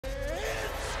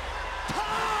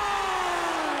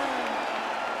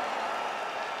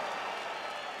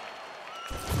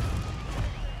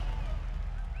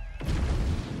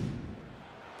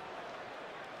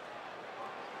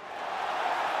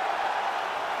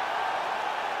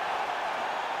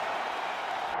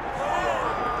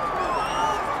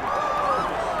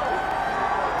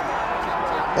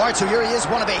All right, so here he is,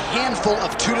 one of a handful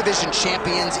of two-division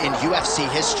champions in UFC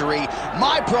history.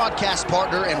 My broadcast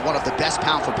partner and one of the best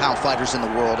pound-for-pound fighters in the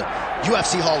world,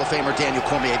 UFC Hall of Famer Daniel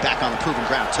Cormier, back on the proven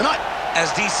ground tonight.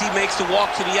 As DC makes the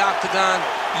walk to the octagon,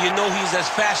 you know he's as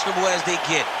fashionable as they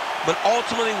get. But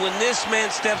ultimately, when this man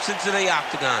steps into the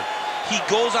octagon, he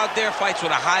goes out there, fights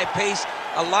with a high pace,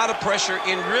 a lot of pressure,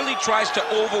 and really tries to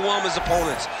overwhelm his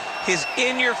opponents. His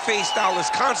in-your-face style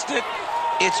is constant.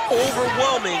 It's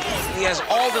overwhelming. He has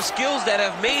all the skills that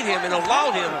have made him and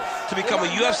allowed him to become a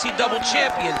UFC double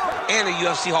champion and a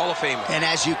UFC Hall of Famer. And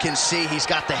as you can see, he's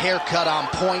got the haircut on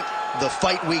point. The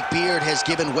fight week beard has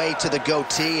given way to the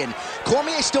goatee, and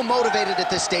Cormier is still motivated at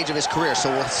this stage of his career,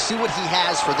 so we'll see what he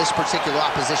has for this particular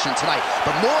opposition tonight.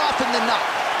 But more often than not,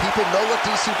 people know what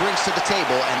DC brings to the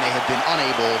table, and they have been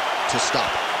unable to stop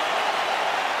it.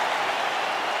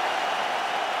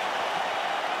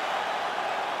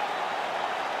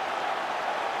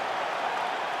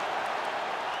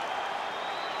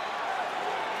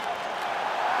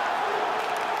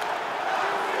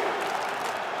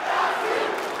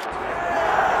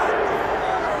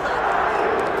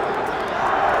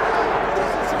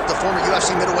 Former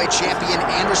UFC middleweight champion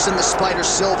Anderson the Spider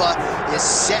Silva is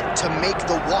set to make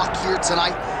the walk here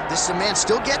tonight. This is a man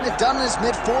still getting it done in his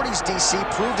mid-40s, DC.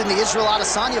 Proved in the Israel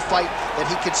Adesanya fight that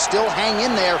he could still hang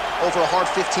in there over a hard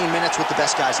 15 minutes with the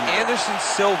best guys in the world. Anderson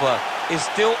Silva is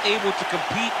still able to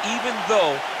compete even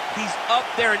though he's up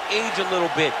there in age a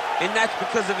little bit, and that's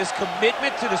because of his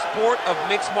commitment to the sport of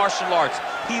mixed martial arts.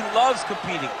 He loves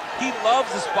competing. He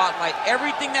loves the spotlight.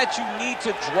 Everything that you need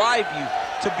to drive you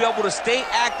to be able to stay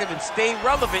active and stay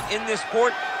relevant in this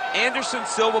sport, Anderson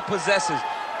Silva possesses.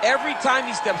 Every time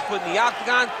he steps foot in the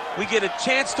octagon, we get a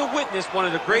chance to witness one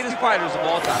of the greatest fighters of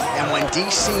all time. And when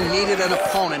DC needed an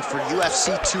opponent for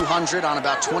UFC 200 on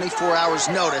about 24 hours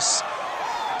notice,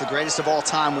 the greatest of all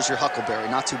time was your Huckleberry.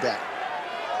 Not too bad.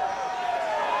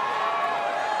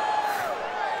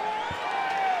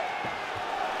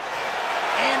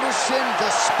 Anderson the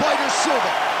Spider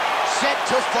Silva, set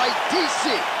to fight DC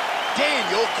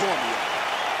Daniel Cormier.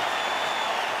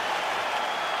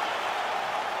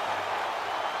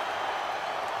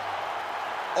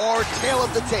 Our tale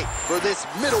of the tape for this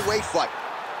middleweight fight.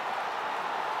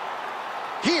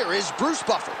 Here is Bruce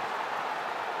Buffer.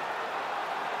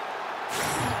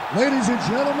 Ladies and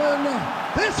gentlemen,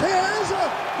 this is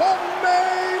the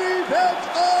main event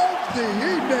of the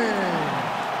evening.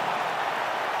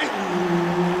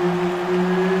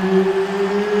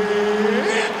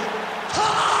 It's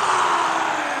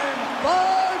time!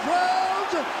 5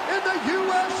 rounds in the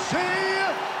UFC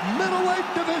middleweight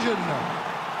division.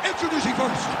 Introducing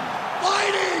first,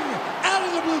 fighting out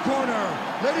of the blue corner.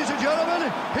 Ladies and gentlemen,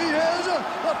 he is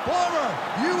the former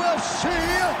UFC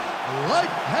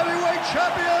light heavyweight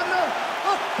champion,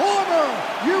 the former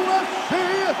UFC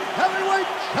heavyweight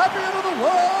champion of the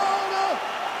world,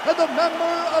 and the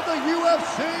member of the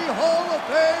UFC Hall of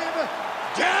Fame,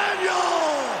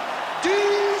 Daniel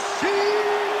DC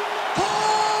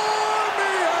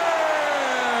Cormier.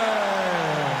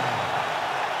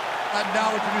 And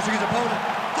now introducing his opponent,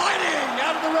 fighting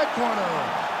out of the red corner.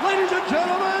 Ladies and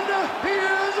gentlemen, he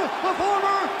is the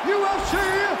former UFC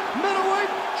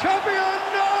middleweight champion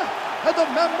and the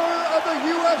member of the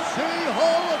UFC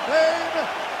Hall of Fame,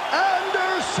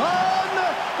 Anderson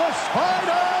the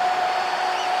Spider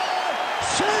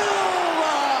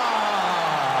Silva.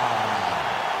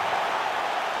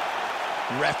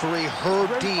 Referee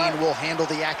Herb Dean will handle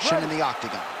the action in the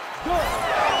octagon.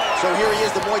 So here he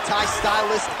is, the Muay Thai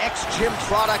stylist, ex-gym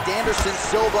product, Anderson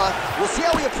Silva. We'll see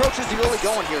how he approaches the early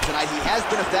going here tonight. He has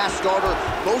been a fast starter.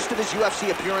 Most of his UFC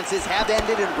appearances have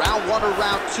ended in round 1 or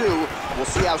round 2. We'll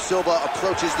see how Silva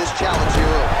approaches this challenge here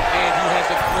early. And he has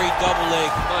a great double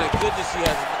leg. My goodness, he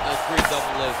has a great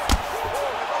double leg.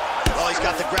 Well, he's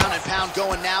got the ground and pound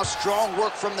going now. Strong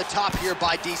work from the top here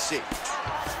by DC.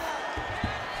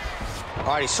 All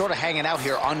right, he's sort of hanging out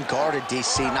here unguarded,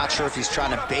 DC. Not sure if he's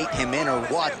trying to bait him in or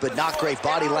what, but not great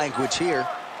body language here.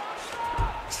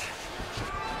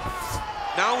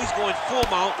 Now he's going full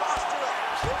mount.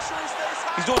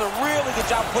 He's doing a really good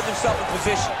job putting himself in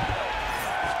position.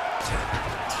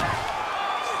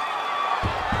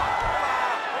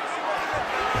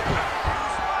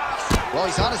 Well,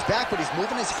 he's on his back, but he's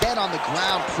moving his head on the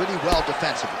ground pretty well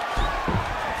defensively.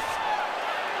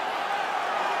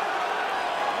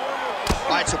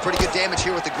 All right, so pretty good damage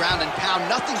here with the ground and pound.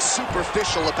 Nothing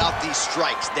superficial about these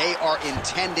strikes. They are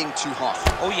intending to harm.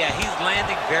 Oh, yeah, he's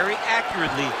landing very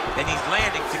accurately, and he's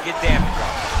landing to get damage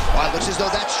on. Well, it looks as though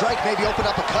that strike maybe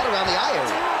opened up a cut around the eye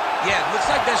area. Yeah,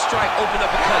 looks like that strike opened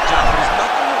up a cut, John. There's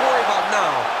nothing to worry about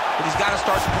now but he's got to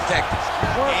start to protect it.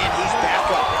 And he's back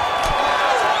up.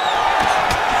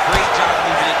 Great job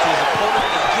moving into his opponent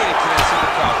and getting to that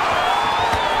single counter.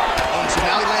 Oh, so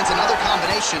now he lands another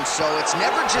combination, so it's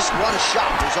never just one shot.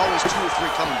 There's always 2 or 3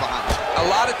 coming behind him. A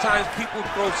lot of times people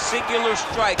throw singular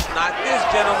strikes. Not this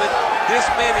gentleman. This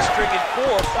man is stringing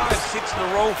 4, 5, 6 in a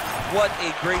row. What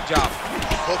a great job.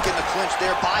 Hook in the clinch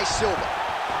there by Silva.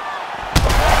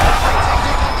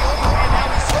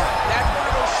 That's one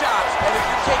of those shots that if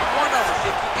you take one of them,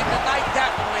 if you get the night,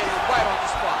 that one landed right on the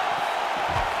spot.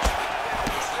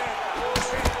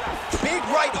 Big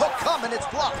right hook coming, it's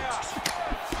blocked.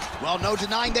 Well, no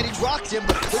denying that he rocked him,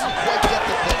 but couldn't quite get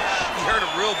the finish. He hurt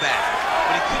him real bad,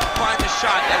 but he couldn't find the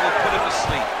shot that would put him to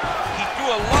sleep. He threw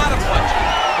a lot of punches,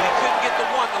 but he couldn't get the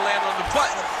one to land on the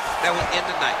button that would end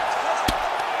the night.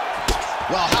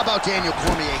 Well, how about Daniel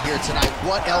Cormier here tonight?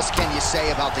 What else can you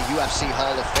say about the UFC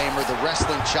Hall of Famer, the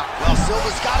wrestling chop? Well,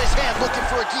 Silva's got his hand looking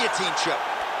for a guillotine choke.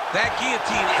 That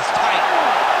guillotine is tight.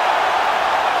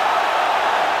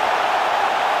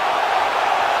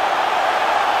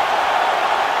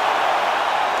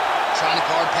 Trying to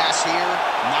guard pass here,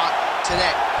 not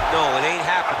today. No, it ain't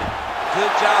happening.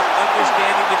 Good job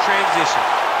understanding the transition.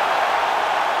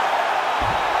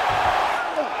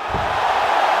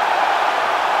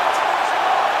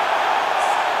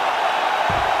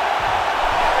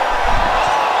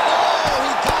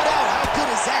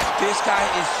 This guy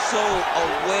is so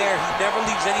aware. He never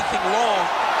leaves anything long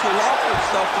to allow for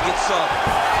himself to get subbed.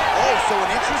 Oh, so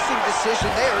an interesting decision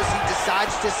there as he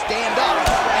decides to stand up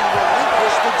and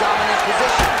relinquish the dominant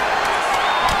position.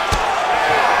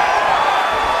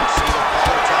 See the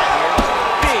collar tie here.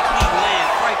 Big knee land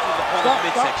right through the opponent's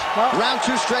midsection. Round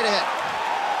 2 straight ahead.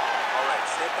 All right,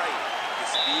 senta aí.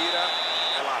 Respira,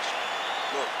 relaxa.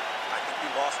 Look, I think we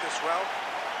lost this round,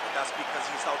 but that's because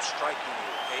he's outstriking you,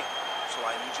 okay? So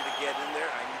I need you to get in there.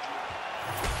 I need you.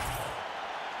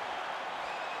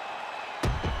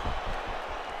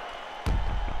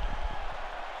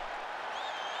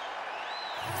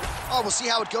 Oh, we'll see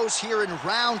how it goes here in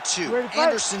round 2.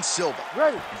 Anderson Silva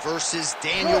versus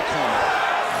Daniel Cormier.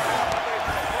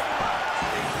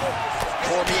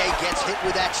 Cormier gets hit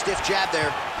with that stiff jab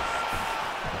there.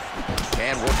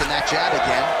 And working that jab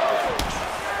again.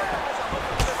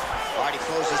 All right, he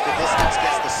closes the distance,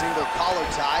 gets the single collar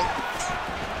tie.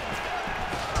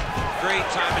 Great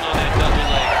timing on that double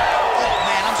leg. Oh,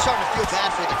 man, I'm starting to feel bad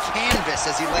for the canvas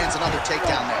as he lands another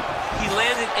takedown there. He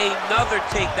landed another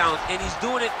takedown, and he's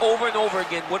doing it over and over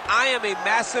again. What I am a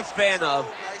massive fan of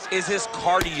is his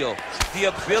cardio, the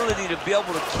ability to be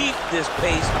able to keep this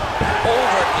pace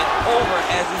over and over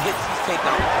as he hits these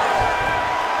takedowns.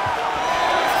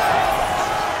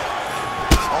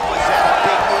 Oh, he's had a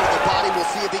big move to the body.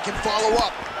 We'll see if he can follow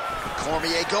up.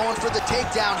 Cormier going for the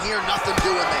takedown here, nothing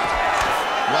doing there.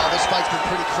 Well, this fight's been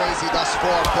pretty crazy thus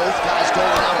far. Both guys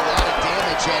doling out a lot of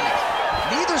damage, and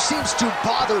neither seems too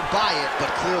bothered by it,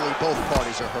 but clearly both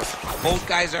parties are hurt. Both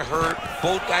guys are hurt.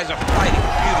 Both guys are fighting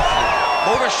beautifully.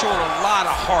 Both are showing a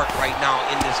lot of heart right now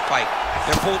in this fight.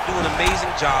 They're both doing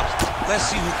amazing jobs. Let's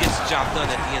see who gets the job done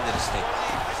at the end of this thing.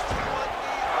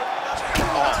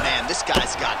 Oh, man, this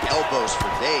guy's got elbows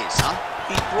for days, huh?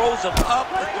 He throws them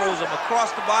up, he throws them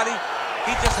across the body.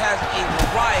 He just has a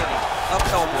variety of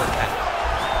elbow attacks.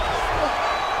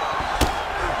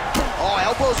 Oh,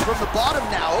 elbows from the bottom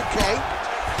now, okay.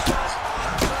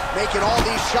 Making all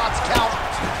these shots count.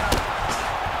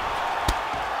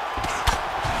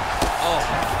 Oh,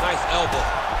 nice elbow.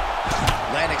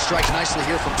 Landing strikes nicely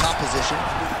here from top position.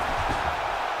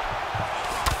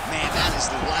 Man, that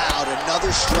is loud. Another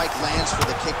strike lands for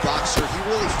the kickboxer. He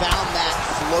really found that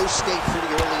flow state pretty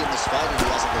early in this fight, and he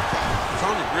hasn't looked back.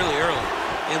 Found it really early.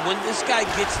 And when this guy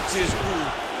gets into his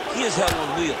groove, he is held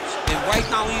on wheels. And right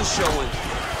now he is showing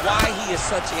why he is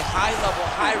such a high-level,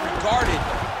 high-regarded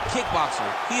kickboxer.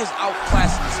 He is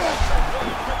outclassing himself.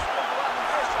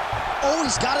 Oh,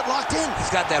 he's got it locked in.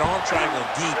 He's got that arm triangle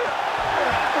deep.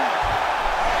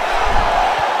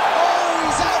 Oh,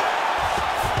 he's out.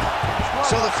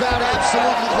 So the crowd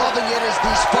absolutely loving it as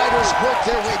these fighters work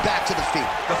their way back to the feet.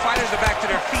 The fighters are back to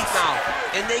their feet now,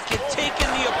 and they can take in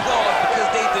the applause because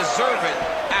they deserve it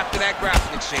after that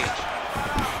grappling exchange.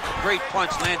 Great punch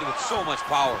landed with so much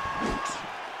power.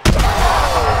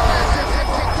 Massive head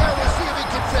kick there. We'll see if he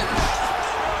can finish.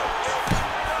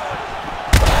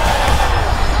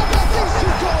 How about these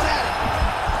two going at it?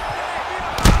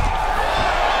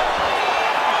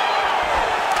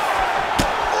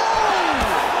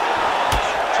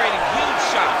 Trading huge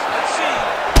shots. Let's see.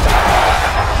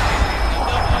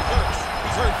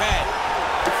 He's hurt bad.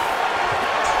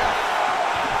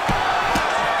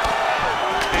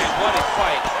 Man, what a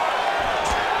fight.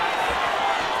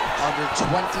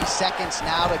 20 seconds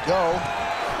now to go.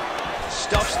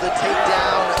 Stuffs the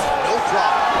takedown, no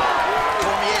problem.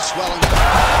 Cormier swelling up.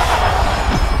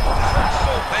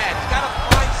 So bad. He's got to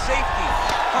find safety.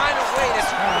 Find a way that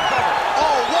you can recover.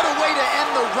 Oh, what a way to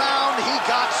end the round. He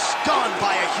got stunned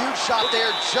by a huge shot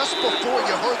there just before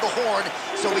you heard the horn,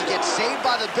 so he gets saved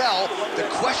by the bell. The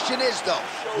question is, though,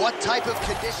 what type of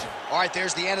condition? All right,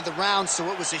 there's the end of the round, so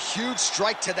it was a huge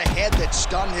strike to the head that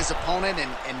stunned his opponent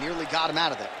and nearly got him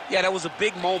out of there. Yeah, that was a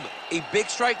big moment. A big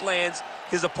strike lands,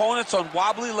 his opponent's on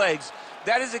wobbly legs.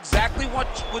 That is exactly what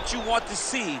you want to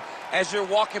see as you're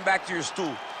walking back to your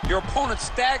stool. Your opponent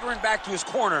staggering back to his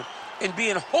corner and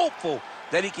being hopeful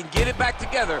that he can get it back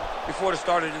together before the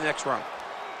start of the next round.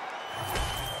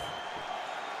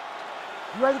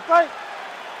 You ready to fight?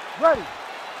 Ready.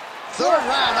 Third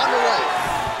round underway.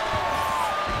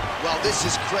 Well, this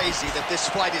is crazy that this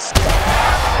fight is still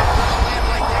land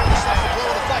right there to stop the blow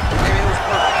of the fight. Maybe it was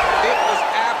perfect. It was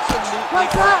absolutely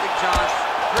perfect, John.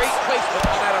 Great placement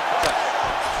on that uppercut.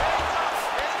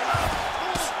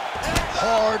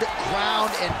 Hard ground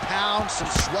and pound. Some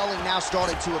swelling now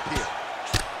starting to appear.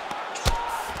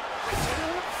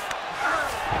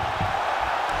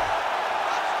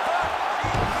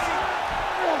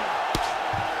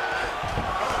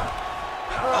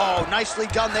 Oh, nicely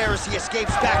done there as he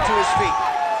escapes back to his feet.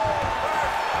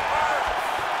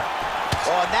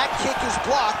 Oh, and that kick is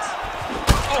blocked.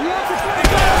 Oh.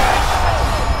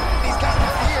 He's got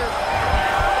him here.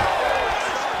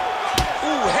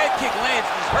 Ooh, head kick lands.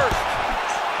 He's hurt.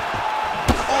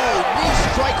 Oh, knee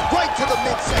strike right to the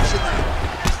midsection there.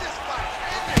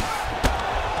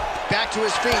 Back to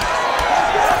his feet.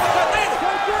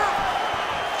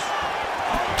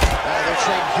 They're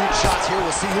trading huge shots here.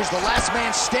 We'll see who's the last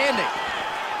man standing.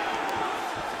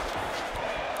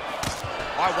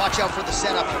 All right, watch out for the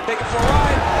setup. Take it for a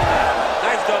ride.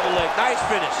 Nice double leg. Nice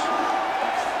finish.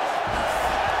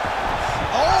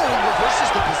 Oh, he reverses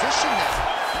the position now.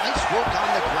 Nice work on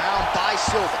the ground by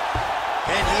Silva.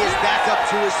 And he is back up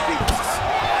to his feet.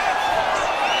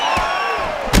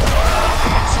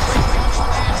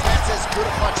 That's as good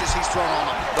a punch as he's thrown on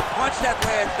him. The punch that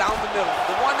lands down the middle,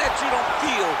 the one that you don't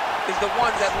feel, is the one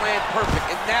that lands perfect,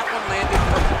 and that one landed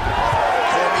perfect.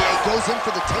 Cormier goes in for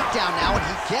the takedown now, and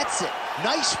he gets it.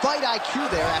 Nice fight IQ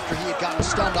there after he had gotten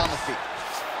stunned on the feet.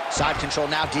 Side control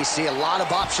now, DC. A lot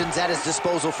of options at his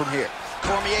disposal from here.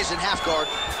 Cormier's in half guard.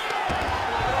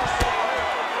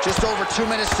 Just over 2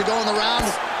 minutes to go in the round.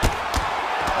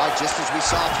 All right, just as we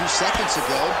saw a few seconds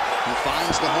ago, he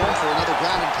finds the home for another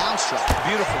ground and pound strike.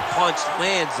 Beautiful punch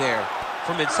lands there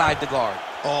from inside the guard.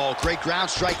 Oh, great ground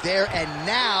strike there, and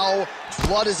now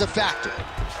blood is a factor.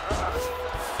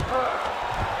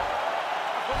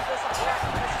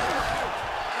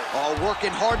 Oh,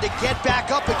 working hard to get back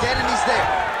up again, and he's there.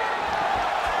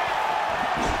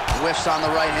 Whiffs on the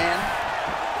right hand.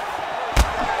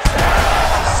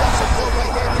 Such a blow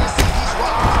right there, DC. He's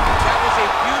right. That was a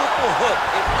beautiful hook.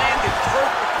 It landed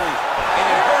perfectly, and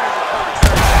it hurt his opponent's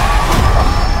very bad.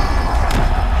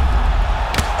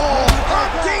 Oh,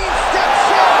 Dean steps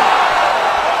in.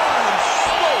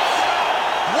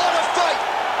 What a fight.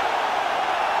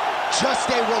 Just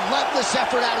a relentless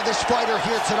effort out of this fighter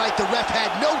here tonight. The ref had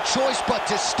no choice but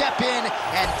to step in,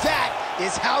 and that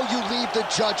is how you leave the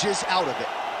judges out of it.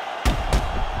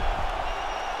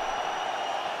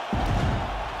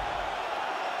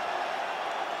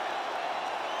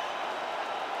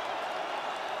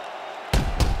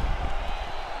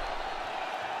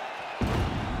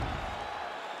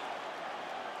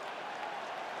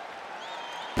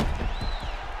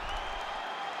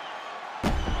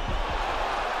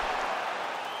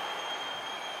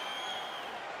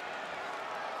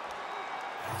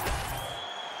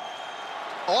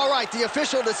 All right, the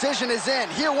official decision is in.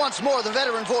 Here once more, the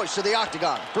veteran voice of the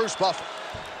Octagon, Bruce Buffer.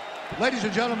 Ladies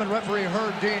and gentlemen, referee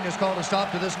Herb Dean has called a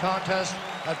stop to this contest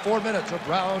at 4 minutes of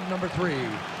round number 3.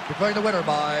 Declaring the winner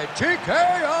by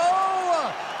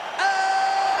TKO,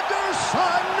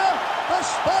 Anderson, the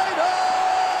Spider,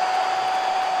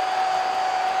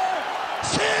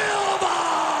 Silva!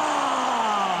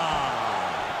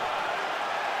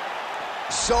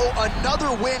 So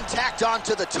another win tacked on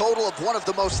to the total of one of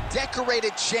the most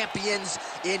decorated champions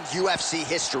in UFC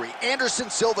history. Anderson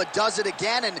Silva does it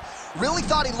again and really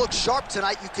thought he looked sharp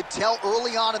tonight. You could tell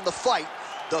early on in the fight,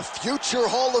 the future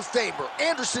Hall of Famer,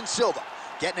 Anderson Silva,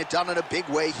 getting it done in a big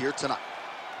way here tonight.